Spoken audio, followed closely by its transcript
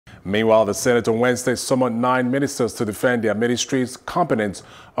Meanwhile, the Senate on Wednesday summoned 9 ministers to defend their ministries' components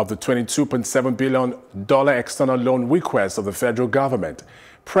of the $22.7 billion external loan request of the federal government.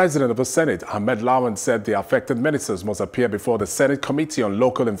 President of the Senate, Ahmed Lawan, said the affected ministers must appear before the Senate Committee on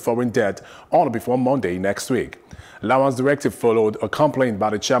Local and Foreign Debt on or before Monday next week. Lawan's directive followed a complaint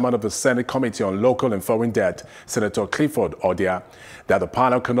by the chairman of the Senate Committee on Local and Foreign Debt, Senator Clifford Odia, that the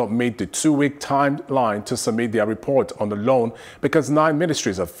panel cannot meet the 2-week timeline to submit their report on the loan because 9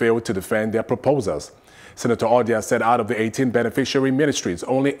 ministries have failed to defend their proposals. Senator Odia said out of the 18 beneficiary ministries,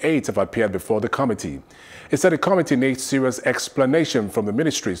 only 8 have appeared before the committee. He said the committee needs serious explanation from the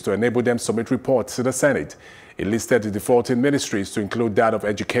ministries to enable them to submit reports to the Senate. He listed the defaulting ministries to include that of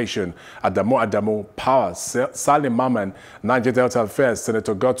Education, Adamu, Power, Salim Maman, Niger Delta Affairs,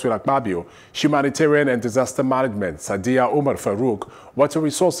 Senator Godswill Akpabio, Humanitarian and Disaster Management, Sadia Umar Farouk, Water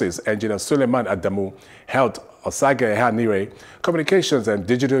Resources, Engineer Suleiman Adamu, Health, Osage Hanire, Communications and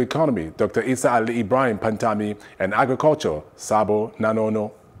Digital Economy, Dr. Isa Ali Ibrahim Pantami, and Agriculture, Sabo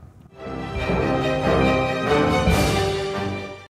Nanono.